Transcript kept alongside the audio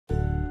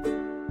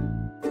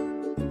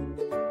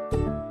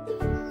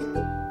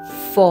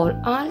For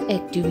our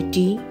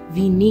activity,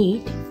 we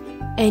need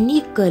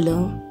any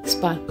color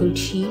sparkle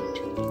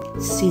sheet,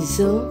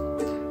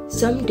 scissor,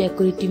 some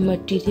decorative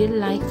material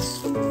like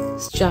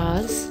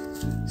stars,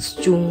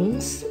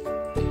 stones,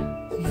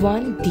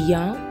 one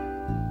diya,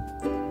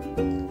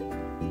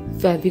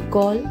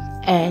 Fevicol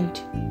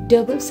and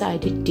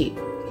double-sided tape.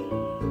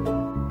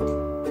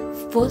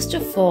 First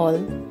of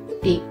all,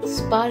 take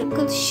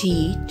sparkle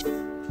sheet,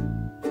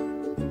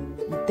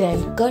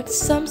 then cut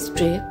some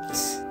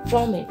strips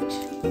from it.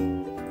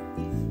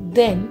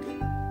 Then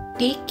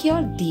take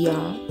your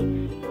diya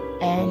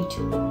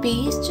and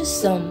paste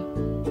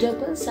some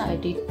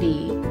double-sided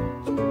tape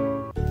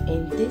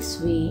in this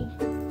way.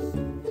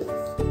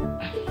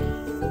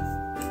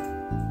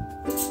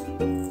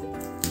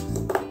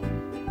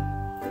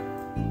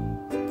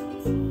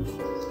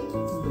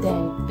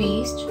 Then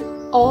paste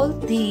all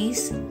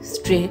these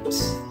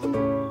strips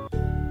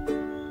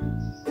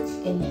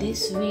in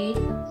this way.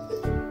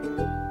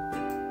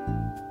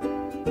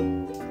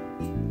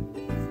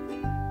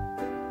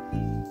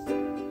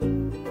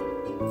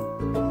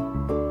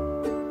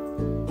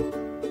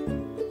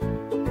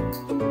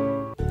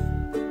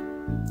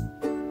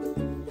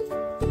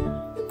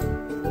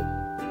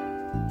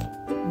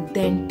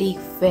 Then take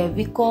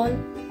Fevicol,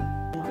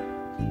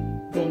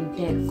 then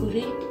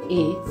decorate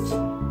it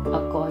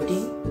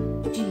according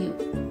to you.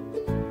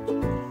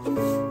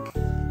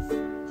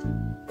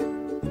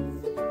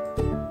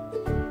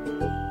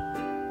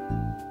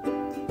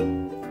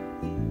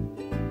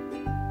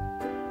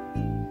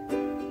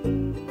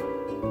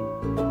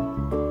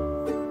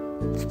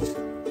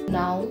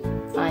 Now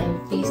I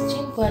am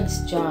pasting one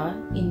star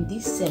in the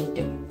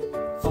center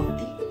of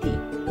the tape.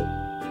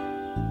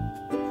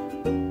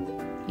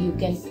 You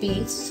can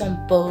paste some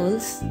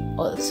pearls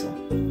also.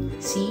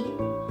 See,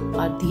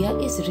 our diya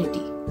is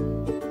ready.